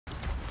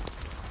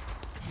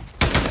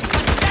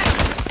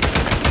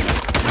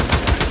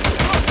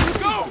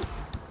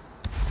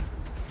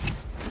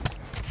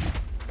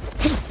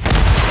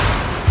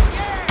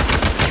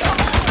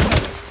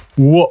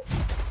우와.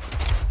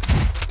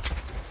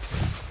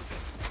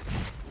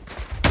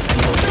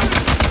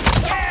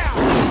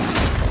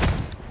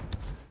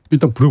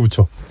 일단 불을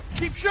붙여.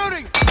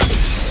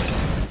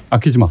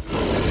 아끼지 마.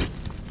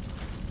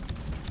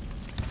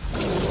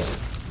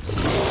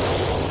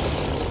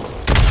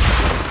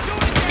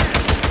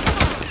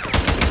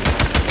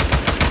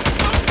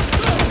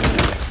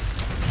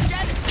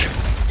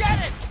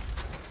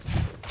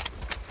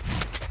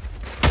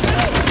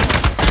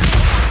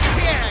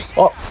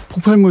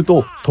 폭발물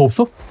또 더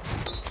없어?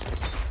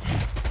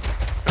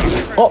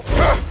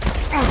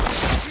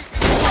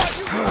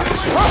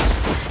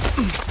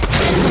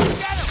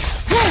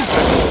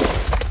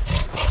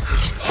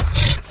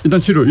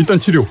 일단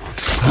치료.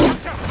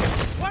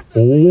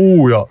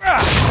 오야.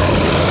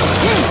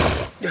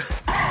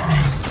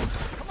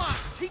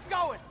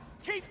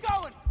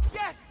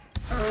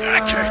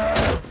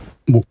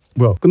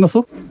 뭐야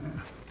끝났어?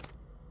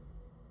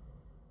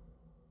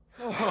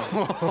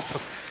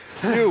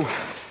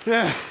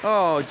 Yeah.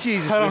 Oh,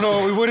 Jesus. I don't know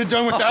what we would have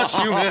done without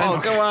you, man.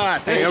 Oh, come on.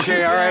 Hey,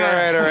 okay, all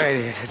right.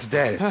 It's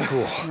dead. It's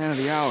cool. Man of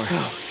the hour.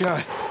 Oh,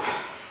 God.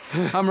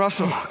 I'm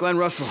Russell, Glenn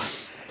Russell.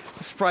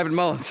 This is Private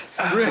Mullins.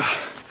 Rick.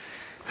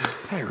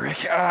 Hey,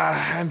 Rick.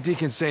 I'm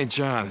Deacon St.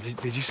 John.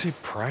 Did you say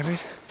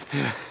private?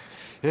 Yeah.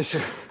 Yes,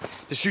 sir.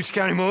 The Deschutes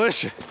County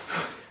Militia.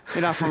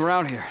 You're not from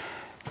around here.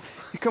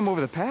 You come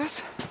over the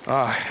pass?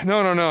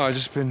 No. I've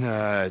just been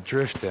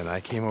drifting.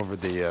 I came over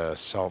the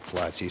salt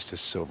flats east of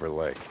Silver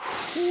Lake.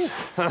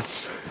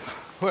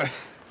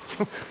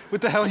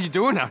 What the hell are you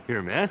doing out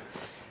here, man?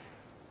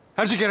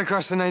 How'd you get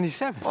across the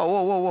 97?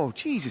 Whoa.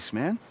 Jesus,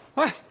 man.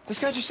 What? This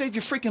guy just saved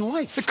your freaking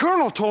life. The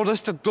colonel told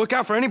us to look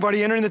out for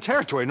anybody entering the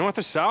territory, north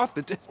or south.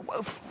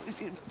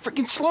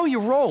 Freaking slow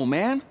your roll,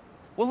 man.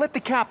 We'll let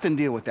the captain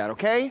deal with that,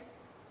 okay?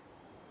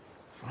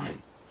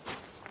 Fine.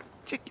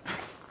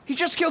 He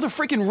just killed a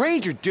freaking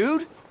ranger,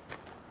 dude.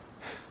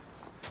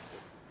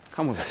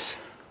 Come with us.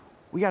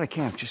 We got a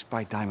camp just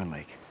by Diamond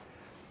Lake.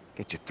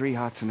 Get you 3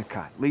 hots in the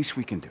cot. Least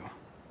we can do.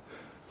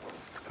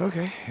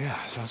 Okay, yeah,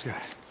 sounds good.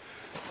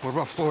 What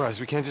about Flores?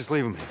 We can't just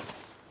leave him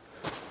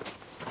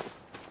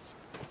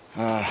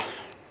here.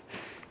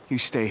 You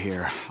stay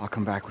here. I'll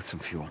come back with some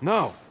fuel.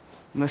 No.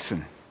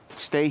 Listen,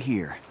 stay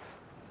here.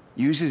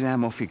 Use his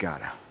ammo if you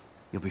gotta.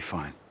 You'll be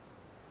fine.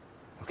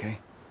 Okay?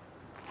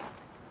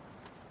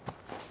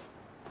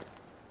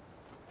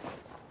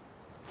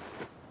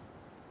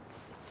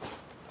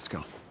 Let's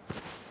go.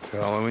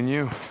 Following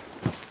you.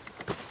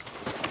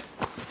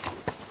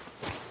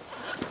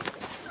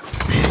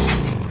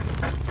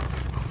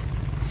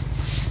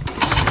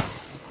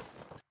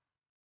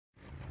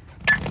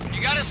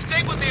 You gotta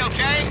stick with me,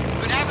 okay?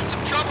 Been having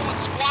some trouble with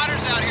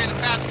squatters out here the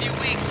past few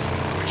weeks.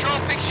 Patrol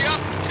picks you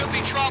up, could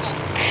be trouble.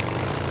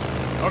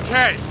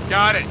 Okay,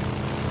 got it.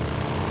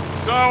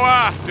 So,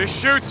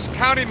 Deschutes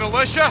County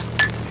Militia?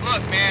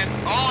 Look, man,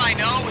 all I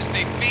know is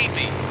they feed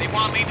me. They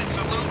want me to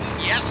salute and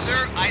yes, sir.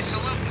 I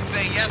salute and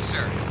say yes,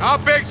 sir. How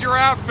big's your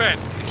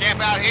outfit? The camp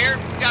out here,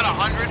 we got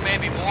 100,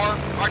 maybe more.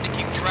 Hard to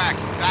keep track.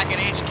 Back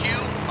at HQ,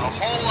 a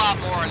whole lot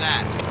more than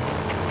that.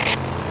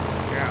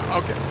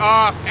 Yeah, okay.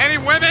 Any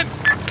women?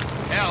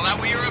 Hell, that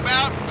what you're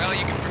about? Well,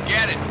 you can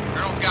forget it.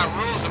 Colonel's got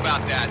rules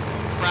about that.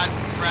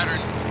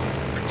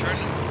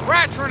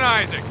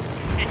 Fraternizing.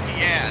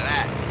 Yeah,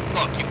 that.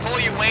 Look, you pull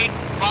your weight,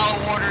 follow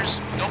orders,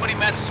 nobody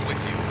messes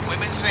with you.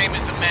 Women same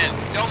as the men.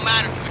 Don't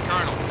matter to the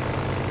colonel.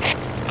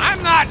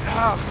 I'm not,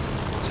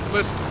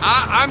 listen,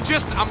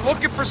 I'm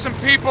looking for some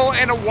people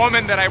and a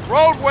woman that I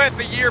rode with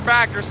a year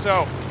back or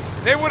so.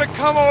 They would have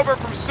come over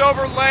from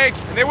Silver Lake,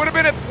 and they would have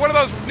been at one of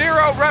those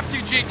Nero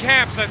refugee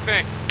camps, I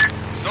think.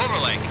 Silver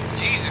Lake?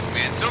 Jesus,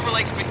 man, Silver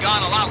Lake's been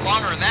gone a lot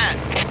longer than that.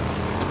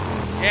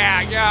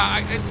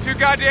 Yeah, it's too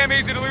goddamn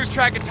easy to lose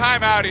track of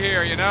time out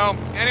here, you know?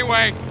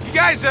 Anyway, you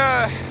guys,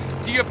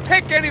 do you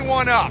pick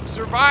anyone up?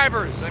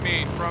 Survivors, I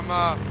mean, from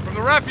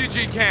the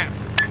refugee camp?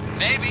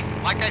 Maybe.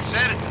 Like I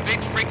said, it's a big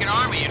freaking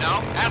army, you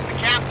know? Ask the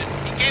captain.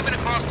 He came in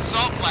across the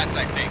salt flats,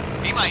 I think.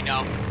 He might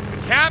know.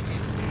 The captain?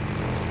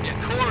 Yeah,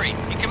 Corey.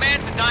 He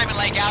commands the Diamond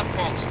Lake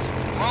outpost.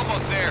 We're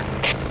almost there.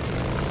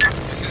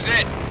 This is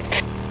it.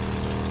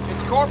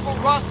 It's Corporal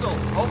Russell.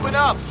 Open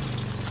up.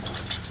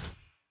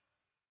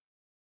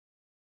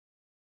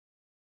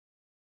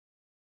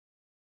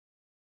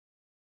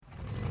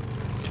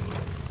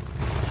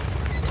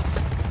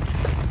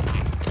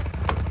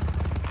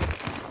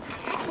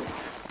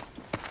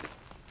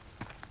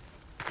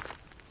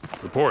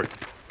 Report.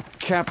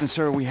 Captain,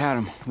 sir, we had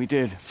him. We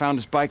did. Found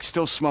his bike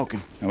still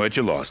smoking. I bet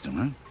you lost him,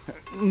 huh?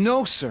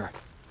 No, sir.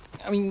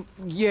 I mean,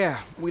 yeah,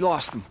 we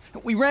lost him.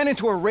 We ran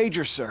into a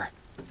rager, sir.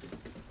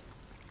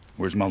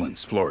 Where's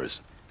Mullins? Flores?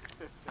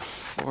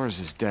 Flores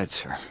is dead,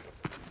 sir.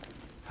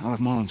 I'll have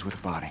Mullins with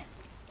the body.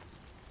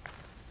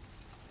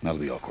 That'll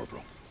be all,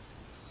 Corporal.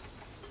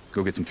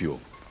 Go get some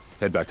fuel.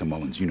 Head back to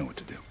Mullins. You know what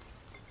to do.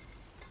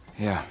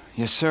 Yeah.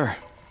 Yes, sir.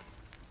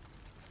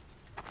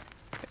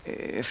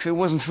 If it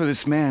wasn't for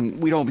this man,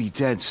 we'd all be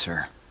dead,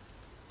 sir.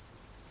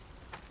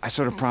 I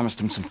sort of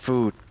promised him some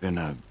food and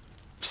a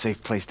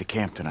safe place to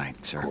camp tonight,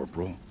 sir.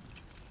 Corporal,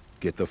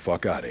 Get the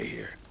fuck out of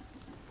here.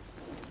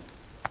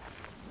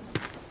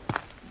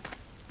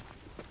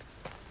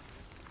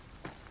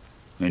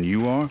 And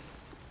you are?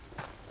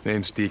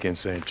 Name's Deacon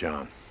St.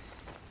 John.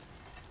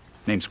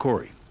 Name's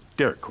Corey.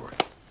 Derek Corey.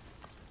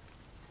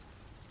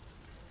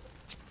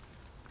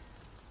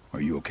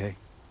 Are you okay?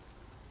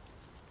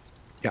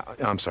 Yeah,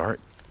 I'm sorry.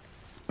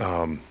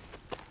 Sorry,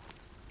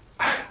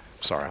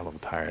 I'm a little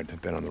tired.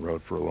 I've been on the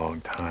road for a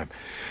long time.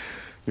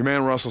 Your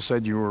man Russell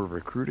said you were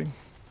recruiting?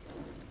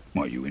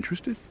 Are you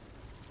interested?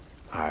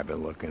 I've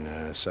been looking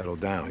to settle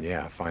down.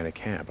 Yeah, find a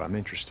camp. I'm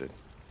interested.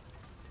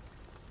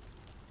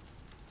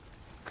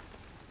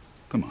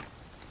 Come on.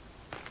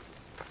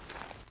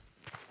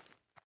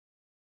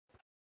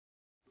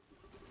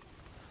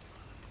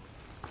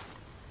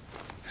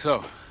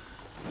 So,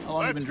 how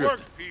long have you been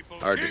drifting?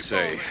 Hard to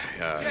say.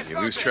 You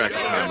lose track of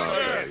time out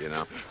there, you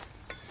know.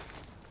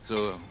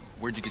 So,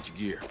 where'd you get your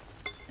gear?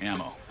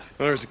 Ammo?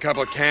 Well, there's a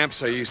couple of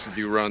camps I used to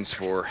do runs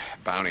for.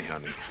 Bounty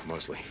hunting,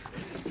 mostly.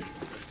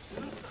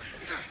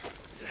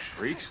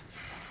 Freaks?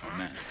 Or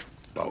men?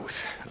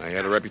 Both. I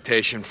had a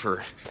reputation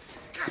for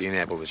being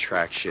able to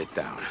track shit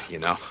down, you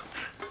know?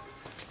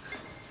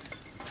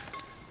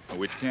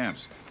 Which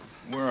camps?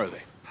 Where are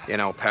they? You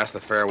know, past the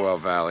Farewell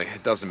Valley.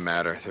 It doesn't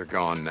matter. They're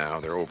gone now.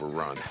 They're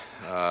overrun.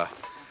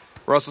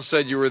 Russell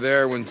said you were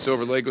there when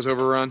Silver Lake was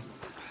overrun?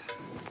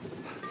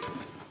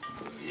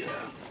 Yeah.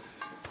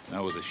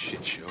 That was a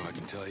shit show, I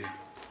can tell you.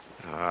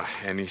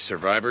 Any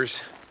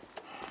survivors?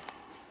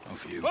 A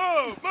few.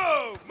 Move,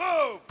 move,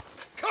 move!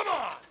 Come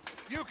on!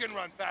 You can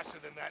run faster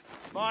than that.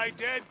 My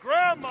dead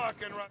grandma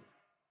can run.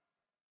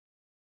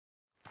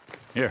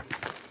 Here.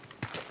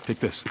 Take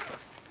this.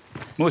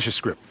 Militia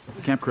script.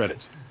 Camp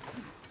credits.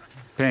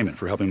 Payment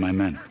for helping my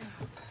men.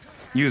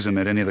 Use them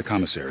at any of the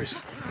commissaries.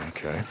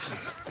 Okay.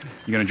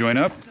 You gonna join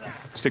up?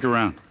 Stick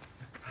around.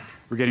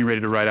 We're getting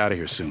ready to ride out of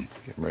here soon.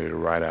 Getting ready to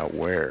ride out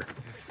where?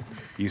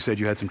 You said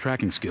you had some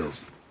tracking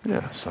skills.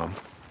 Yeah, some.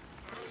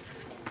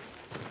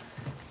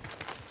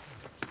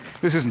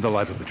 This isn't the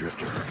life of a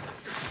drifter.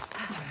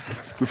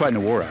 We're fighting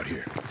a war out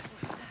here.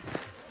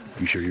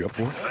 You sure you're up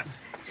for it?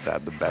 Is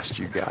that the best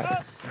you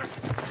got?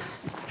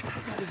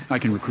 I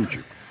can recruit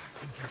you,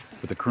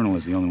 but the colonel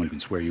is the only one who can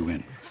swear you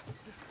in.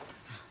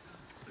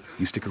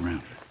 You stick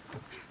around.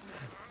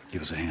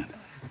 Give us a hand.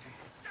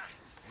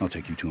 I'll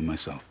take you to him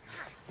myself.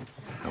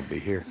 I'll be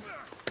here.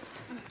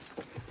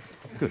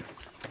 Good.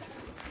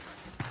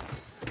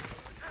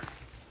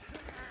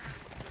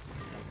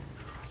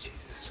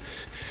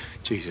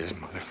 Jesus,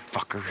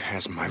 motherfucker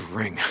has my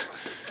ring.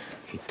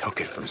 He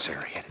took it from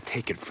Sarah. He had to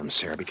take it from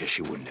Sarah because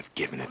she wouldn't have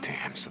given it to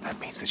him. So that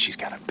means that she's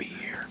got to be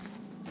here.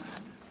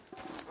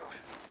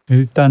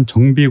 일단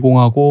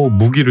정비공하고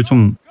무기를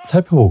좀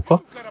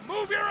살펴볼까? Gotta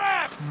move your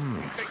ass!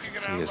 Thinking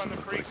it out doesn't on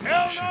the look creeks. like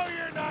Hell much. no,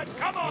 you're not.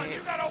 Come on, you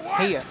gotta work!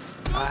 Hey,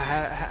 I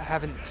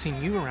haven't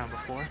seen you around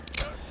before.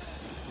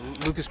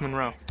 Lucas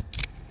Monroe.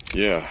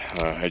 Yeah,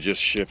 I just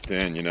shipped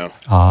in, you know.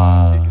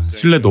 아,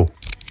 신뢰도.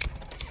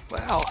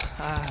 Well,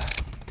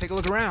 take a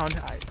look around.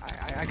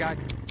 I got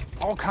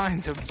all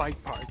kinds of bike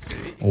parts.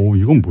 오,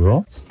 이건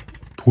뭐야?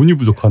 돈이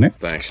부족하네?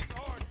 Thanks.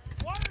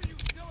 Why are you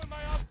still in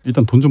my office?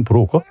 일단 돈 좀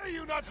벌어올까? Why are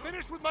you not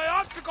finished with my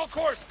obstacle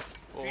course?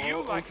 Do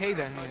you like Okay it?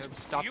 then,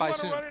 stop Do you by want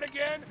to soon. run it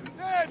again?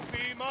 Then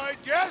be my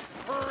guest,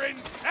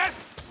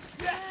 princess!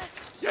 Yes!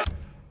 Yeah.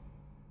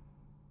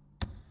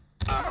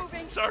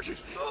 Sergeant!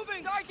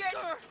 Moving! Sergeant!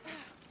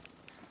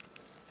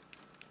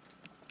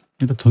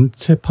 일단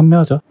전체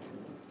판매하자.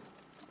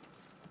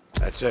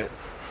 That's it.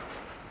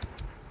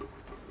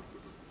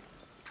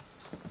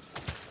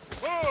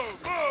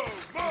 Move, move,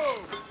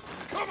 move!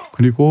 Come on!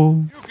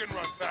 그리고 You can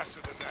run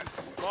faster than that.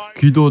 My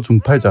귀도 좀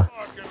팔자.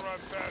 grandma can run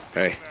faster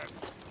Hey. than that.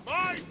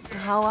 My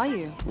How are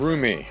you?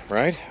 Rumi,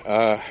 right?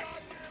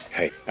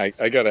 Hey,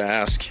 I gotta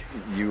ask,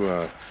 you,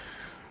 well,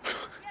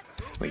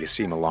 you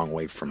seem a long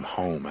way from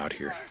home out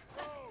here.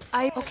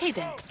 Okay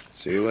then.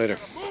 See you later.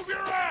 move your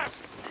ass!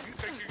 You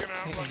think you're gonna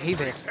outrun Hey the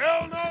there. creeks?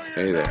 Hell no, you're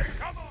Hey not. there.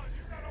 Come on,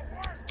 you gotta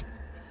work!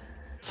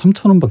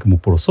 3,000원밖에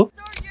못 벌었어?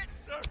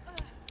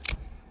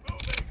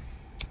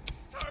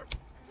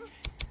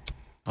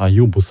 아,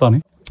 이거 못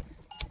사네.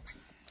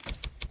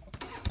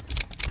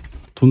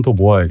 돈 더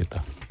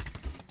모아야겠다.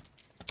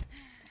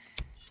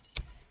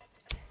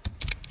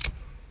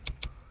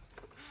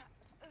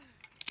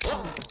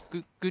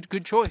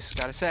 Good choice,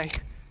 gotta say.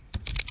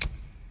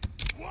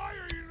 Why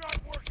are you not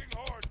working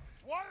hard?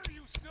 Why are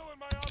you still in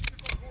my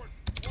obstacle course?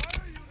 Why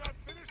are you not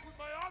finished with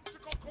my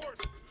obstacle course?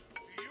 Do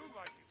you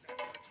like it that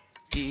much?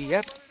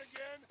 Yep. Run it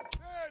again?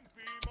 Then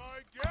be my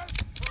guest,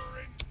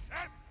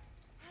 princess!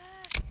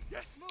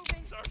 Yes,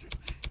 moving. Sergeant!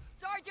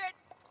 Sergeant!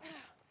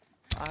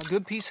 A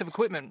good piece of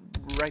equipment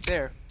right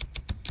there.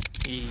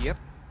 Yep.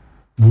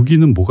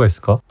 무기는 뭐가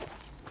있을까?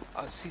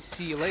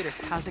 See you later.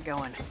 How's it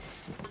going?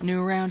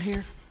 New around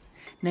here?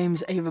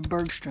 Name's Ava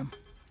Bergstrom.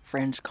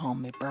 Friends call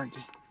me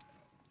Bergie.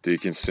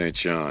 Deacon St.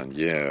 John,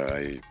 yeah,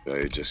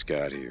 I just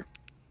got here.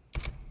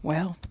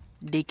 Well,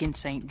 Deacon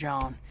St.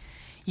 John,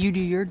 you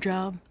do your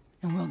job,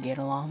 and we'll get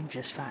along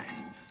just fine.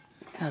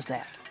 How's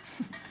that?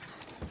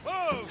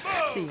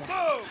 See ya.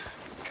 Move!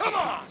 Come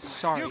on!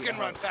 Sorry. You can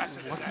run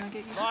faster than what can I that.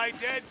 get you? My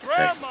dead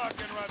grandma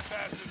can run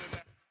faster than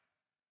that.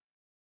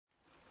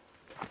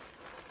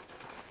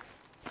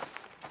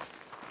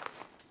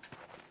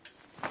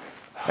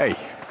 Hey,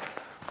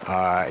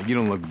 you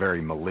don't look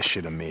very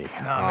militia to me.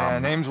 Nah,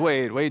 man, name's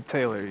Wade. Wade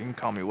Taylor. You can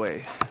call me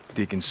Wade.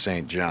 Deacon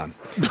St. John.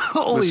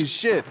 Holy Listen-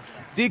 shit.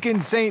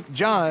 Deacon St.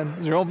 John.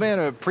 Is your old man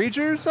a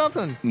preacher or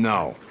something?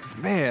 No.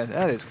 Man,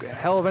 that is a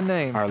hell of a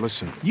name. All right,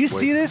 listen. You wait.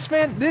 see this,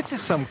 man? This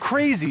is some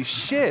crazy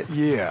shit.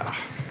 Yeah.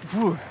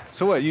 Whew.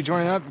 So what, you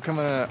joining up,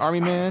 becoming an army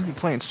man? You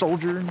playing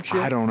soldier and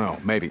shit? I don't know.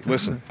 Maybe.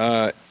 Listen,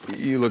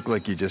 you look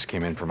like you just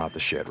came in from out the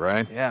shit,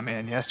 right? Yeah,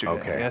 man, yesterday.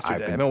 Okay, Yesterday.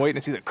 I've I've been- been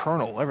waiting to see the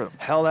colonel, whatever the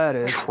hell that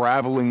is.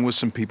 Traveling with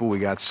some people, we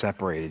got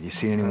separated. You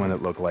see anyone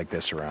that looked like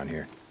this around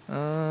here?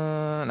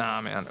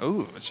 Nah, man.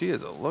 Ooh, she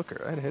is a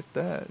looker. I'd hit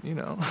that, you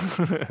know.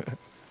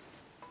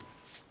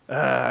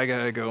 I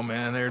gotta go,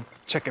 man. They're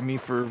checking me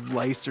for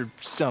lice or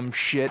some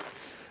shit.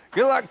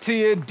 Good luck to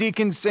you,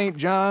 Deacon St.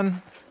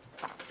 John.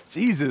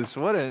 Jesus,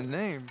 what a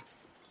name.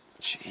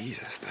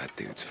 Jesus, that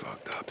dude's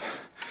fucked up.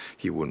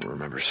 He wouldn't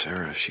remember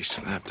Sarah if she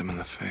slapped him in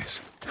the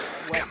face.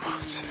 Come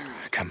on, Sarah.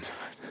 Come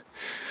on.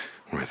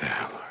 Where the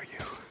hell are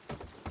you?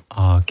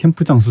 아,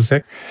 캠프장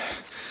수색?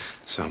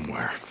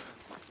 Somewhere.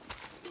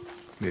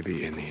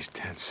 Maybe in these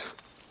tents.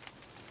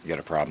 You got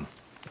a problem?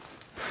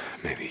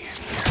 Maybe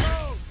in here.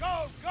 Go,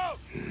 go, go!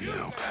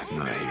 Nope,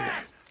 not here.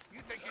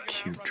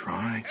 Cute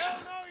drawings.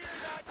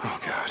 Oh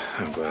God,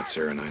 I'm glad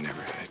Sarah and I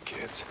never had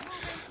kids.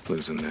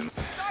 Losing them.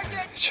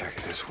 Check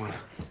this one.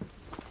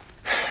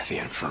 The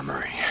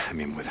infirmary. I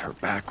mean, with her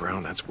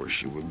background, that's where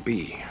she would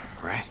be,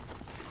 right?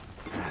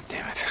 God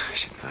damn it,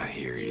 she's not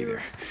here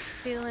either.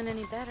 Feeling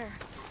any better?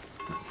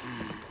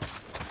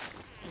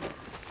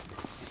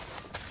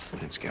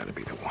 It's gotta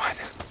be the one.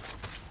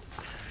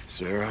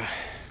 Sarah?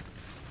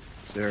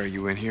 Sarah,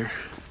 you in here?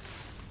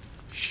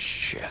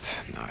 Shit,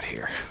 not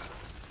here.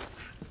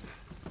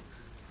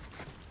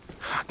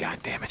 Oh, God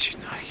damn it, she's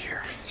not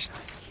here. She's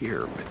not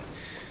here, but...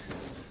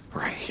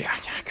 Right, yeah,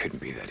 it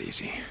couldn't be that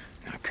easy.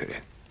 Now, could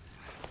it?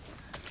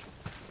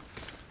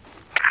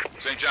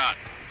 St. John,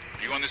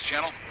 are you on this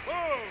channel?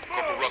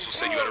 Corporal Russell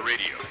said you had a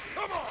radio.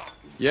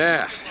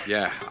 Yeah,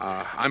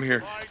 I'm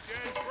here.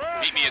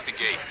 Meet me at the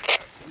gate.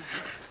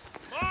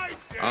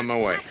 On my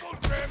way.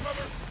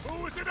 Grandmother,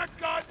 who is in a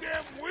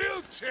goddamn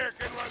wheelchair,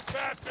 can run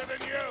faster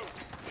than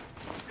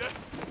you.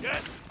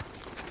 Yes,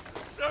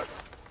 sir.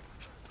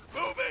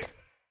 Moving.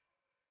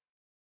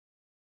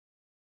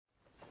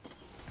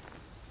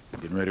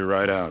 Getting ready to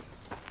ride out.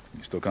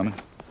 You still coming?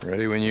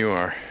 Ready when you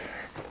are.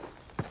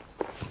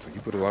 So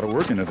you put a lot of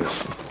work into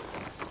this.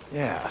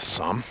 Yeah,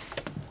 some.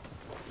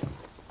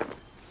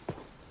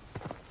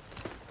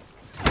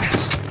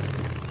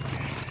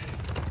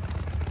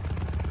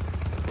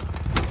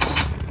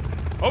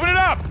 Open it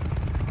up!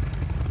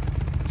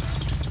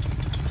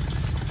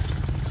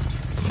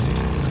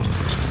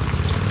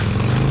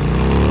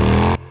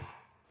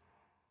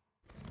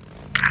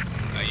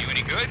 Are you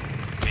any good?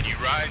 Can you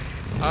ride?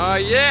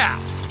 Yeah.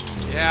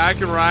 Yeah, I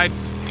can ride.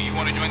 Do you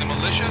want to join the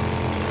militia?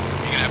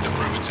 You're gonna have to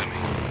prove it to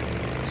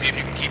me. See if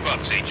you can keep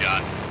up, St.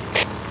 John.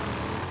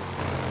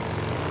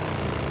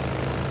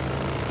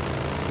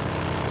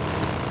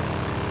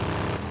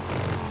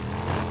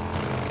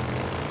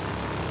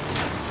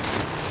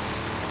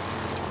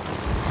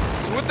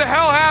 So what the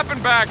hell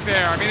happened back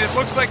there? I mean, it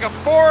looks like a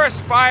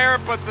forest fire,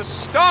 but the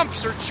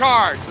stumps are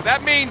charred. So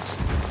that means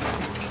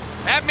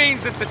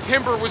that the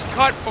timber was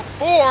cut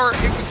before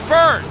it was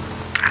burned.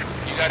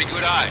 You got a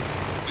good eye.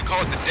 We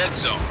call it the dead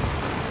zone.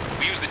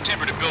 We use the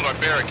timber to build our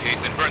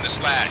barricades, then burn the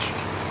slash.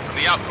 From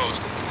the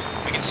outpost,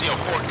 we can see a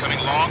horde coming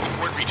long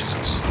before it reaches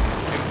us.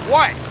 And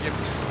what?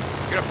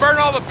 You're gonna burn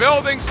all the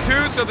buildings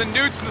too, so the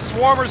newts and the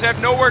swarmers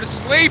have nowhere to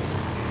sleep?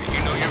 You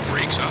know your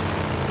freaks, huh?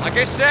 Like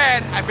I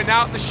said, I've been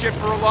out in the shit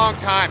for a long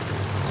time.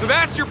 So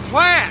that's your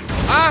plan,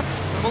 huh?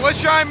 The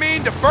militia, I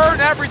mean, to burn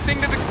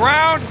everything to the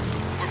ground?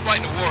 We're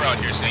fighting a war out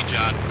here, St.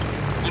 John.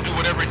 We'll do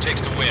whatever it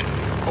takes to win.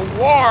 A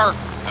war?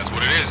 That's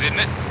what it is, isn't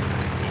it?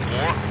 A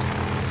war?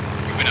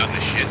 You've been out in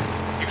the shit.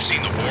 You've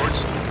seen the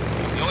hordes.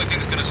 The only thing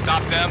that's gonna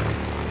stop them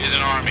is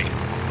an army.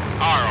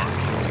 Our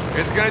army.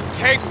 It's gonna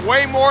take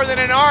way more than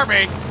an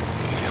army.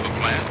 We have a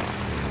plan.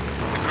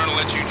 The colonel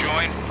lets you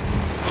join.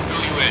 We'll fill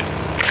you in.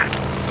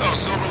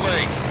 So, Silver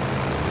Lake.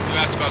 You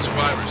asked about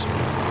survivors.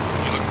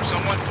 You looking for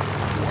someone?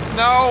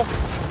 No,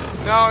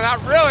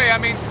 not really. I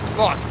mean,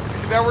 look,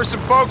 there were some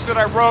folks that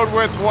I rode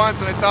with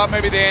once, and I thought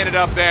maybe they ended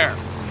up there.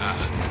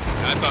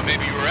 I thought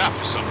maybe you were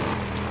after something.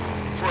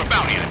 For a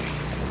bounty, I mean.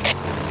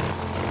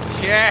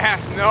 Yeah,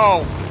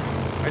 no.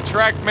 I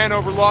tracked men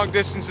over long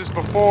distances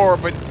before,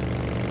 but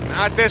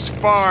not this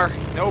far.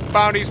 No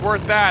bounty's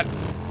worth that.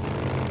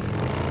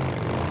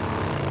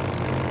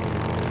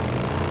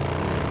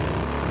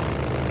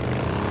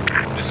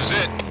 This is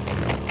it.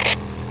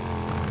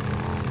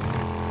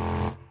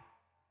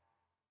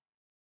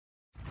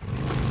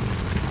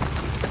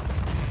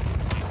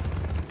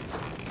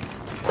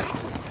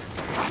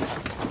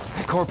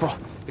 Corporal,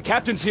 the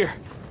captain's here.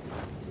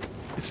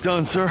 It's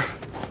done, sir.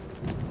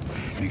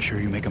 Make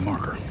sure you make a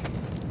marker.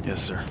 Yes,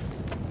 sir.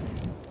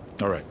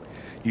 All right.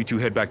 You two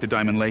head back to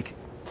Diamond Lake.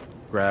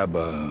 Grab,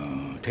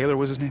 Taylor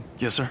was his name?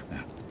 Yes, sir.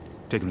 Yeah.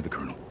 Take him to the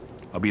colonel.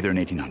 I'll be there in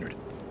 1800.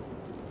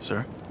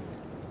 Sir?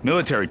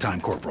 Military time,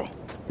 Corporal.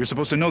 You're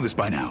supposed to know this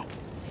by now.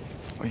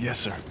 Oh, yes,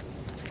 sir.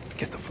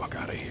 Get the fuck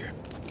out of here.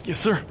 Yes,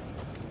 sir.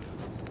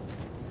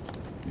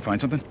 You find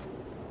something?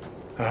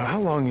 How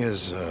long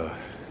is,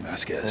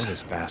 Vasquez. How long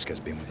has Vasquez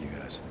been with you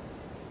guys?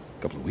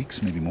 A couple of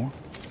weeks, maybe more.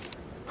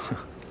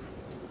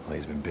 Well,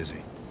 he's been busy.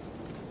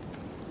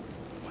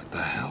 What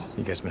the hell?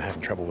 You guys been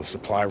having trouble with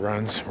supply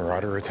runs,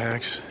 marauder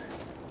attacks?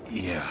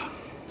 Yeah.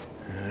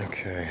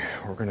 Okay,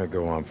 we're gonna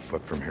go on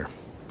foot from here.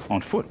 On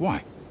foot?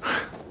 Why?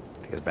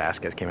 Because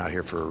Vasquez came out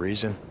here for a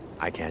reason.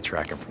 I can't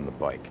track him from the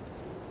bike.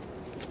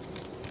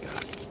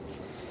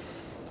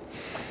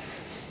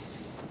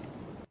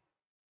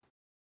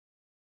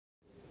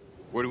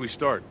 Where do we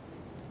start?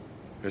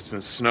 It's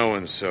been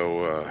snowing,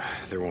 so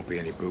there won't be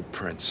any boot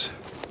prints.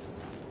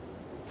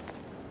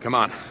 Come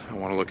on, I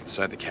want to look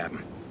inside the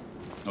cabin.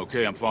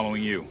 Okay, I'm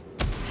following you.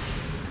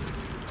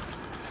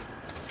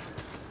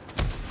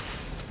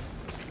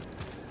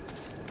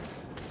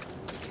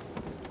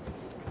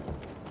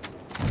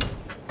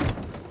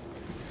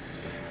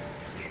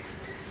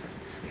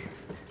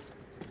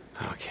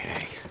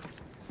 Okay.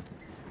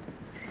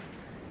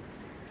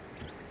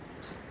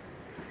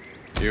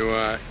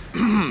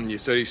 You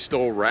said he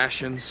stole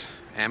rations,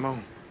 ammo?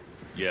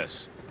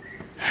 Yes.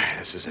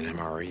 This is an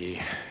MRE.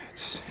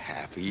 It's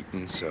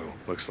half-eaten, so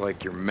looks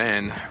like your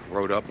men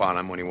rode up on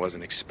him when he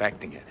wasn't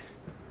expecting it.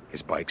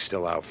 His bike's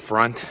still out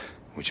front,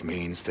 which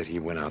means that he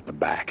went out the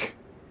back.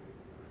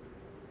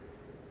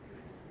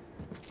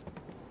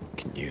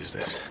 Can use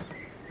this.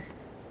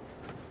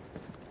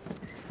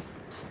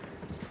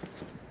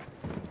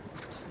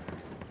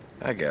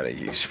 I got a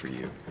use for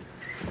you.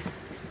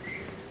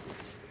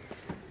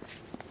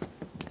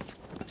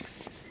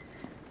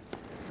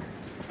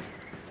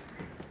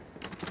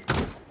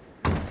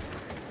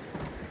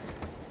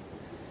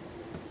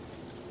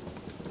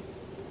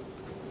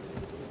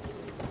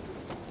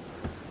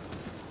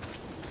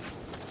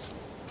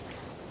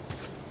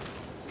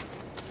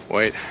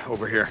 Wait,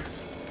 over here.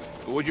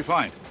 What'd you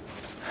find?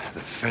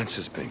 The fence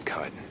has been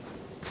cut.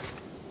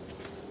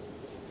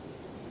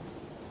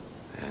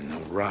 And the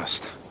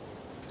rust.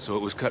 So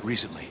it was cut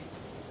recently?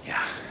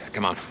 Yeah,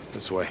 come on,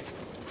 this way.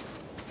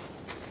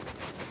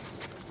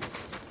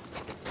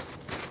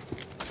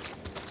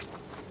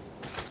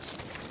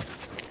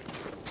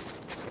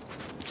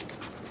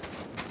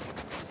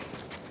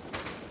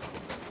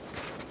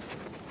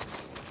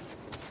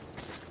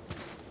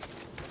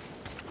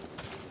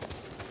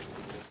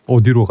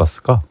 어디로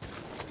갔을까?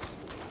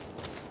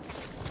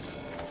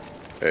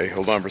 Hey,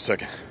 hold on for a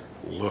second.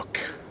 Look,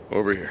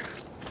 over here.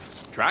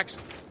 Tracks?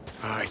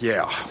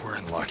 Yeah, we're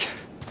in luck.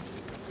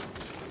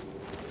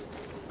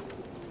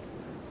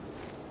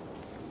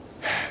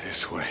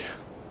 This way.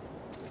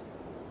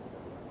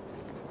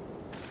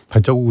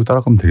 발자국을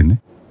따라가면 되겠네.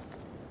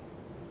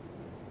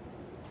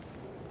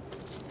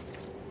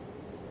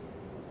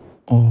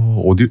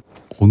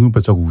 어느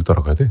발자국을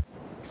따라가야 돼?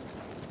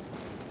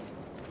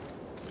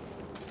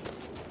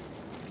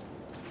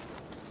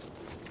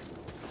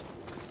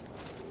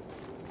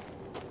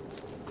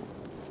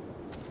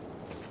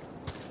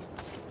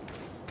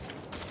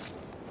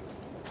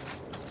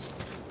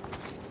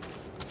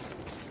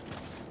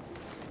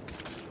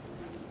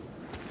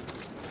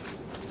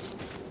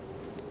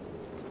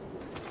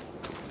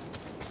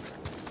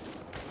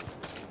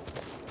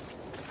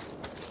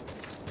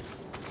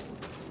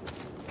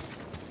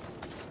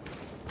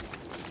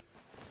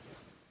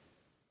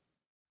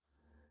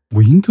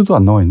 뭐 힌트도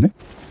안 나와 있네?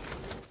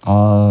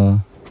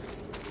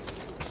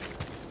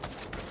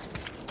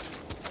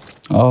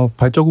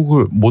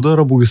 발자국을 못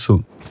알아보겠어.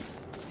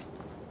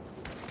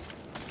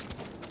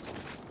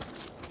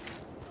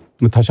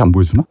 이거 다시 안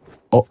보여주나?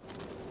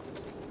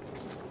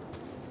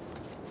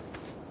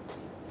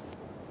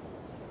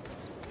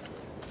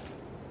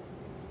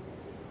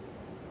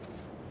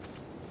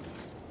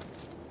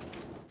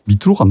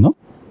 밑으로 갔나?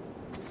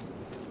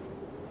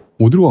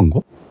 어디로 간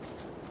거야?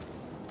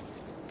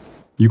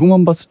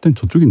 이거만 봤을 땐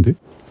저쪽인데?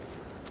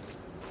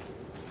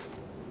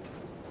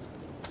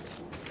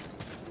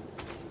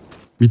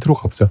 밑으로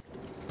가보자.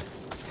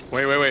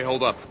 Wait,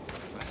 hold up.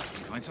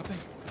 You find something?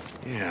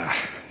 Yeah,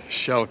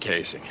 shell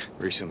casing.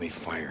 Recently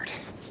fired.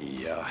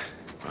 He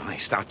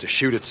stopped to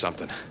shoot at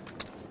something.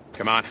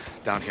 Come on,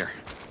 down here.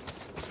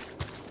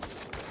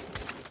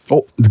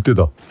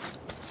 늑대다.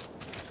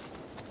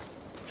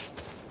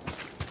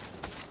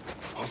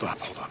 Hold up.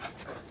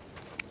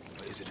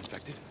 Is it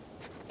infected?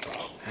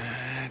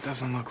 It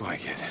doesn't look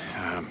like it.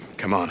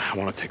 Come on, I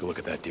want to take a look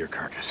at that deer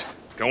carcass.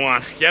 Go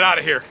on, get out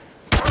of here.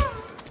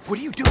 What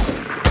are you doing?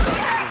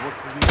 Work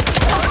for you.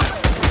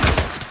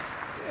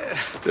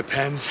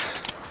 Depends.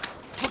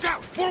 Look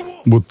out! More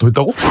wolves! 뭐 더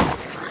있다고?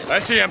 I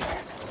see him.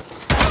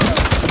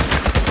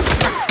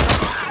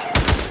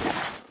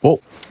 I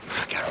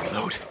gotta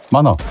reload.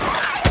 많아.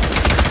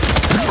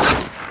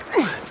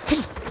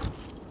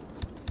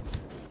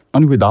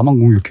 아니 왜 나만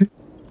공격해?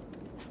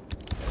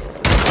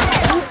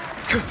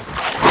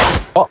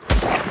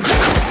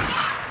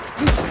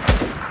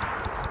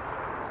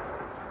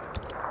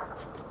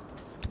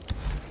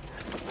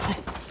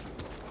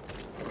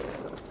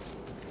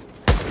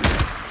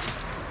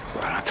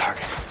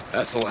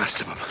 That's the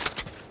last of them.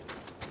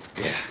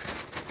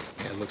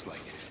 Yeah, it looks like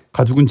it.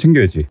 가죽은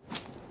챙겨야지.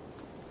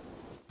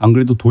 안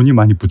그래도 돈이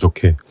많이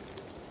부족해.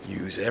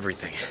 Use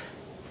everything.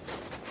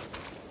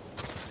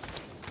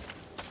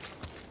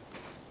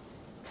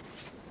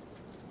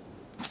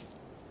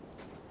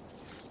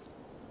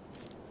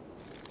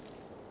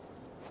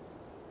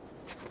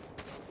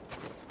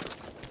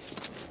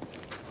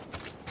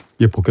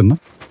 얘 벗겼나?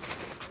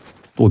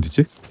 또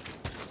어디지?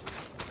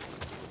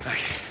 Okay,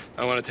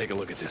 I want to take a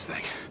look at this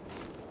thing.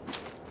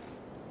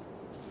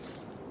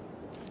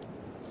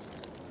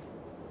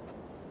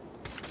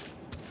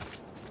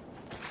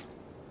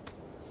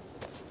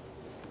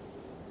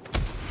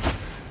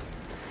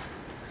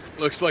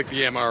 Looks like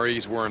the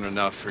MREs weren't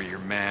enough for your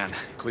man.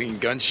 Clean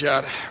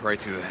gunshot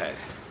right through the head.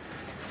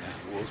 Yeah,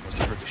 the wolves must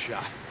have heard the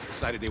shot.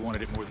 Decided they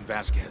wanted it more than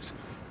Vasquez.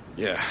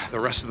 Yeah, the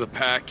rest of the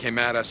pack came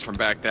at us from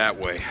back that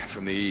way,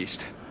 from the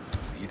east.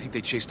 You think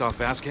they chased off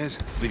Vasquez,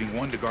 leaving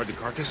one to guard the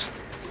carcass?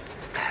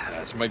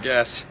 That's my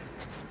guess.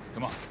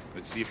 Come on,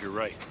 let's see if you're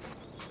right.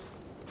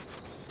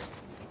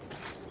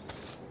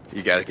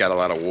 You guys got a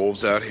lot of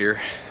wolves out here?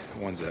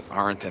 Ones that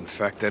aren't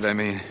infected, I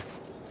mean?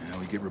 Yeah,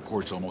 we get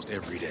reports almost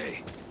every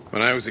day.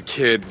 When I was a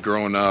kid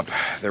growing up,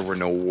 there were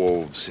no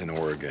wolves in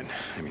Oregon.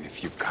 I mean, a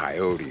few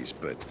coyotes,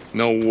 but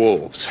no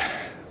wolves.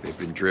 They've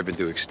been driven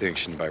to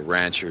extinction by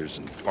ranchers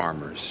and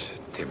farmers,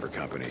 timber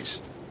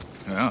companies.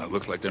 Well, it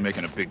looks like they're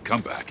making a big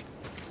comeback.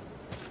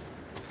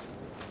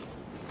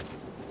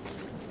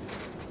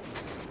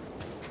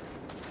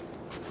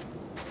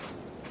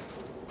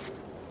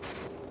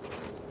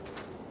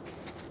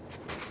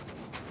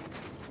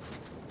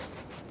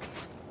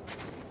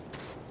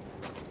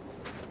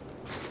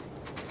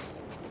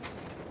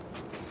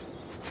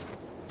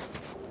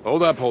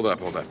 Hold up.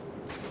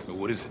 But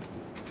what is it?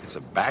 It's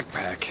a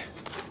backpack.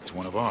 It's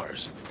one of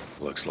ours.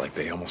 Looks like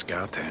they almost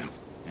got to him.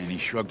 And he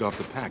shrugged off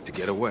the pack to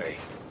get away.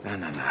 No.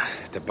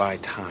 To buy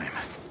time.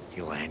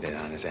 He landed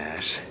on his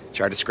ass.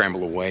 Tried to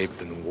scramble away, but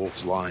then the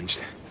wolves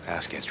lunged.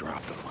 Vasquez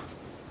dropped him.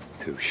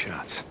 2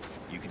 shots.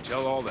 You can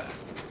tell all that.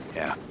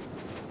 Yeah.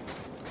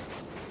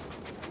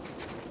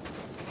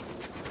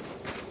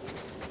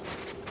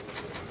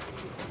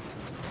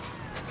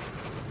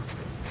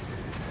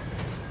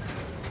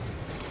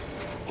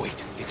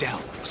 Wait, get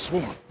down. A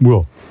swarm.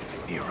 뭐야?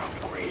 Near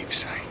a grave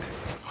site.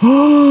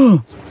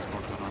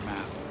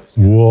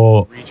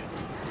 우와.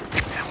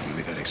 Now,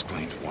 maybe that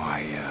explains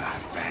why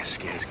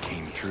Vasquez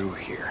came through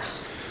here.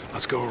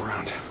 Let's go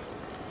around.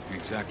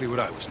 Exactly what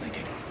I was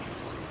thinking.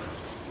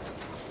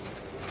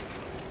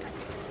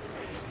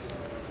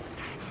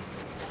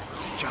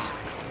 St. John,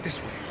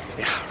 this way.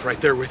 Yeah, right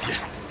there with you.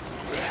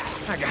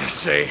 I gotta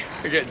say,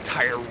 I'm getting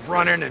tired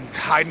running and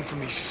hiding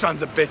from these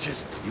sons of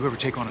bitches. You ever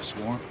take on a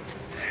swarm?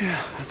 Yeah,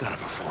 I've done it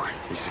before.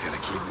 You just gotta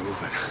keep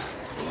moving.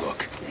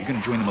 Look, you're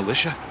gonna join the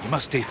militia? You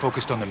must stay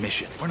focused on the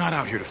mission. We're not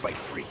out here to fight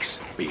freaks.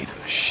 Being in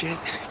the shit,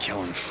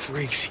 killing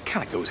freaks, it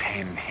kinda goes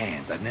hand in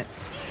hand, doesn't it?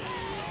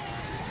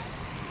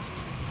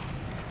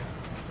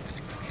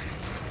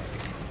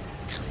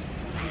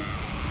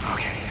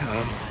 Okay,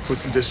 put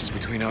some distance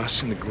between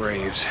us and the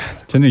graves.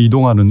 쟤네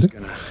이동하는데?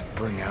 Gonna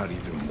bring out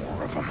even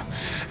more of them.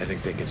 I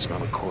think they can smell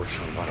the corpse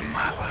from about a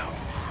mile out.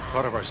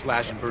 Part of our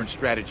slash and burn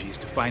strategy is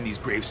to find these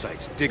grave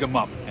sites, dig them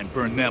up, and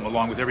burn them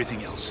along with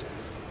everything else.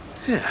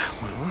 Yeah,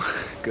 well,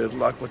 good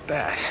luck with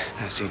that.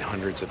 I've seen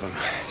hundreds of them,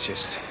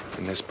 just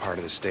in this part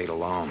of the state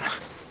alone.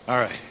 All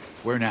right,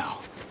 where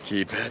now?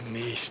 Keep heading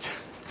east.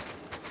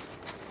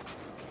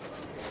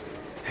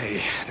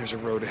 Hey, there's a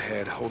road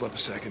ahead. Hold up a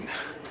second.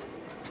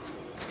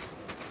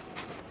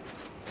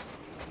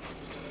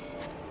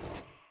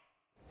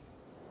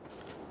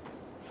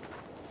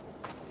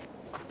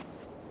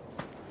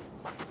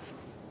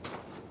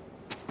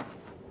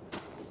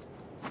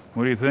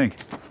 What do you think?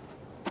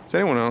 Is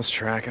anyone else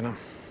tracking him?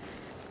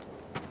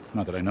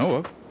 Not that I know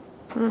of.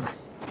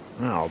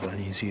 Well, then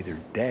he's either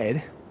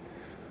dead,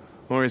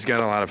 or he's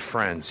got a lot of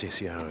friends. You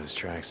see how his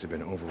tracks have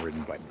been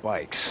overridden by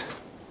bikes.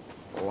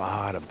 A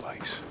lot of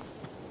bikes.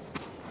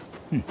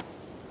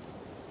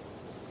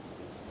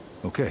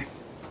 Okay.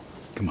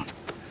 Come on.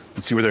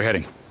 Let's see where they're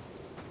heading.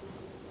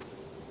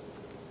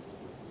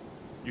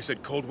 You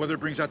said cold weather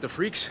brings out the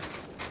freaks?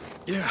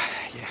 Yeah.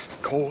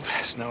 Cold,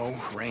 snow,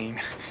 rain,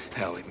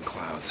 hell, even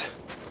clouds.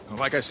 Well,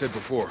 like I said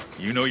before,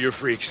 you know your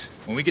freaks.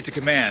 When we get to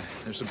command,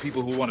 there's some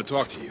people who want to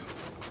talk to you.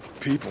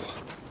 People?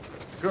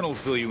 The Colonel will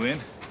fill you in,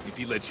 if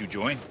he lets you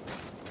join.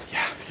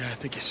 Yeah, I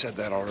think you said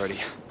that already.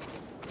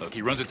 Look,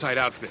 he runs a tight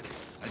outfit.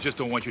 I just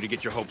don't want you to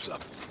get your hopes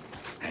up.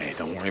 Hey,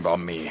 don't worry about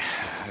me.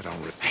 I don't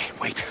really... Hey,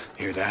 wait.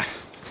 Hear that?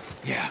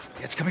 Yeah,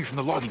 it's coming from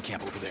the logging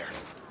camp over there.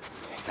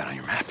 Is that on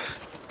your map?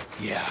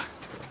 Yeah.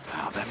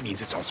 Oh, that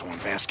means it's also on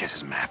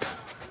Vasquez's map.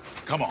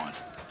 Come on.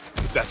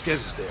 If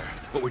Vasquez is there,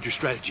 what would your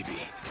strategy be?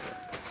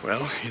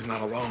 Well, he's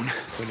not alone.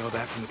 We know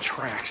that from the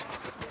tracks.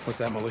 What's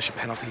that militia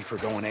penalty for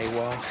going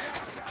AWOL?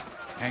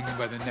 Hanging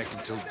by the neck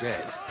until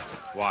dead.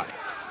 Why?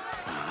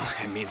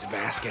 It means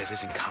Vasquez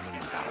isn't coming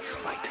without a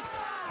fight.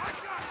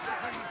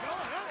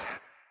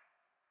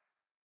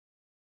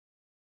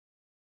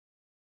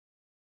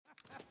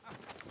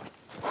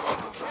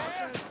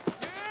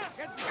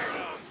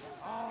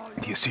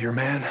 you see your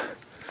man?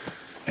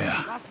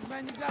 Yeah,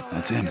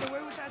 that's him.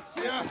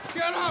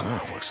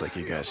 Oh, looks like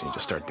you guys need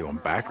to start doing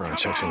background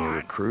checks on your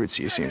recruits.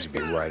 He seems to be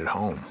right at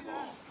home.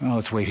 Well,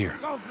 let's wait here.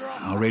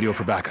 I'll radio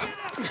for backup.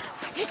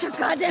 Get your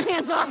goddamn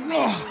hands off me!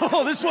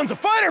 Oh, this one's a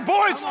fighter,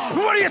 boys!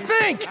 What do you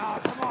think?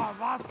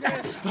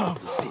 Oh,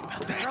 we'll see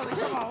about that.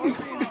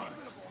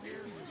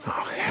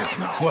 Oh, hell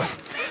no. What?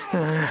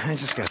 I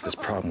just got this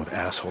problem with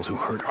assholes who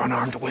hurt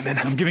unarmed women.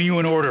 I'm giving you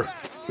an order.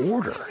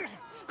 Order?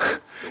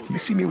 You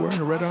see me wearing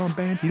a red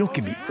armband? You don't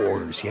give me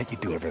orders yet. You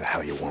do whatever the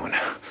hell you want.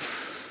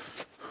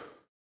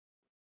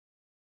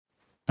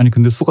 아니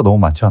근데 수가 너무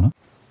많지 않아?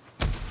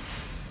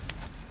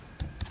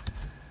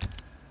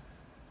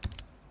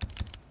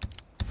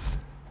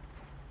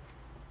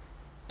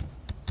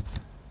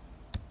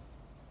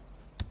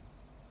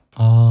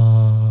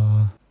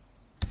 아...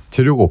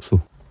 재료가 없어.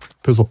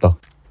 별 수 없다.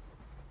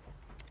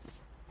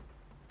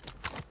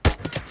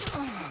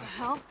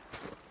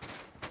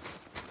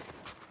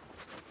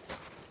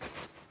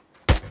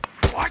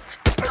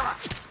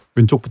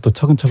 왼쪽부터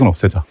차근차근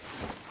없애자.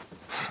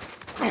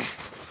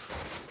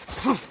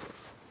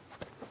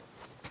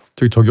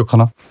 저기 저격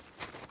하나?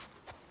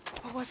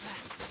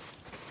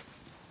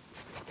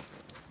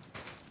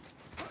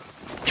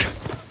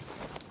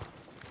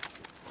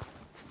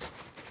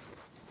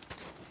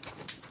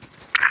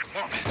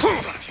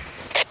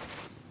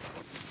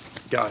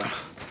 Got him.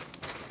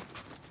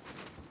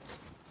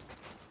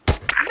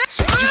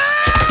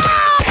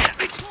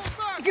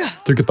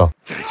 들켰다.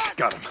 Thanks.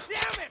 Got him.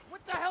 Damn it!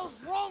 What the hell's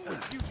wrong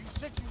with you? You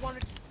said you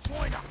wanted to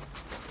join us.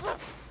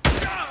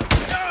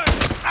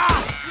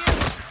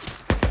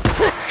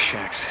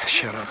 Shax,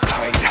 shut up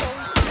tight.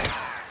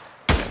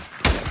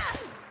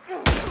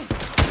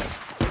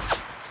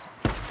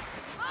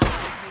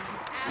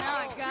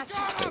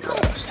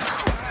 Rest.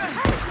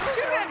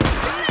 Shoot him!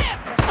 Shoot him!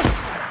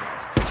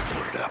 Let's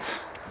board it up.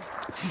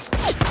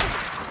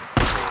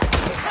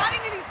 He's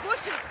hiding in these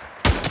bushes!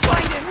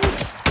 Find him!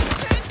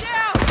 Pin him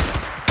down!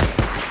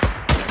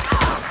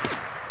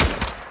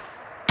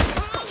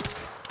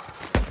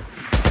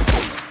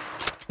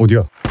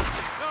 어디야?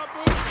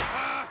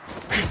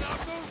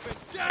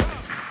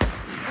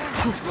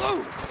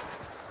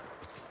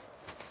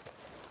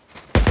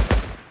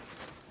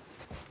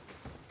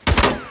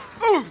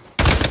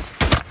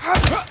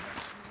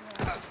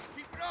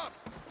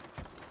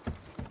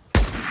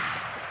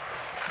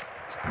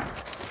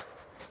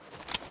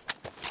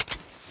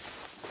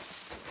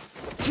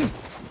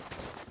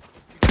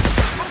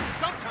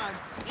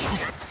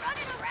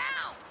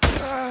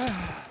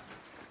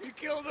 You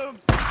killed him.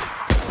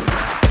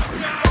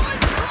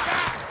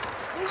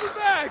 Move it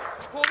back.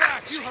 Pull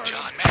back. You heard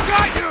John, him. man.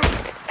 Got you.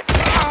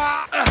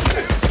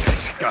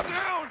 Got him.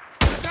 Down.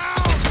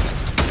 Down.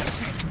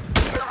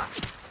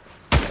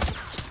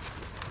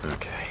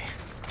 Okay.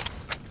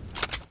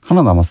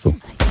 하나 남았어.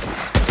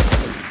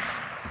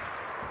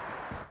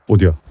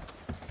 어디야?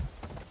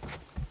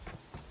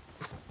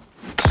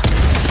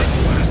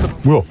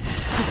 뭐야?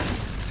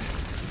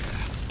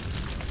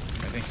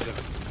 I think so.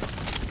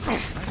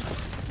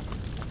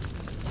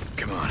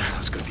 Come on,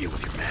 let's go deal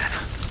with your man.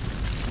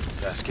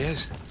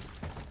 Vasquez?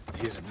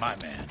 He isn't my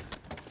man.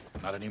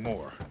 Not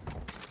anymore.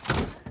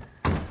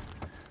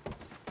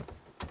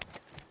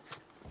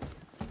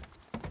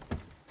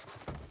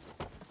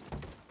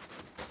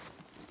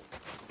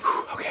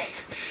 Okay,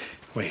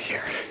 wait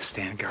here.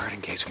 Stand guard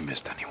in case we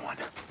missed anyone.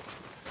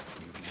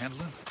 You can handle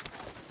him?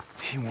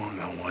 He won't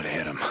know what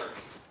hit him.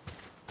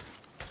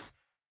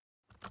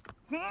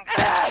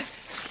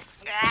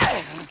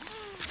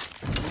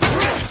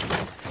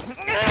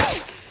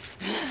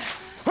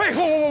 Hey,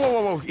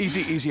 whoa.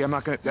 Easy.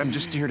 I'm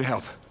just here to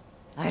help.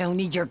 I don't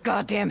need your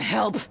goddamn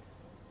help.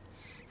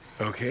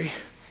 Okay.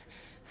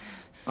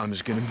 I'm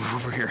just gonna move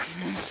over here.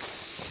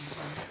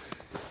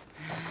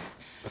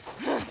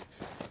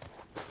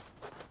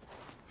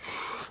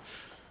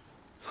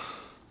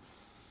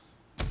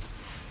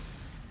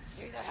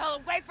 Stay the hell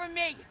away from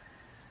me!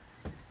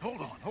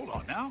 Hold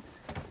on now.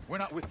 We're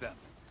not with them.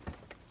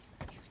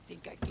 You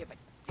think I give a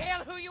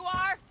damn who you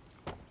are?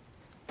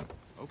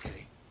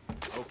 Okay.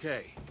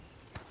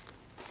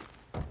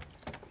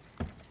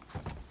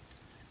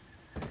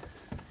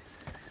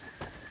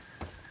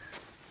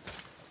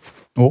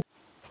 어?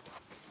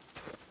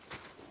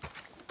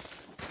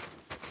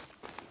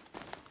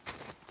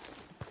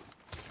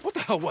 What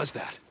the hell was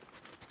that?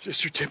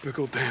 Just your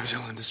typical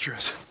damsel in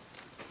distress.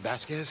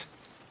 Vasquez?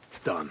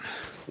 Done.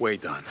 Way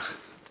done.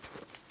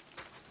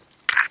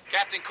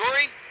 Captain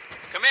Corey,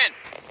 come in.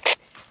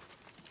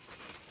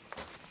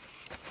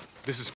 This is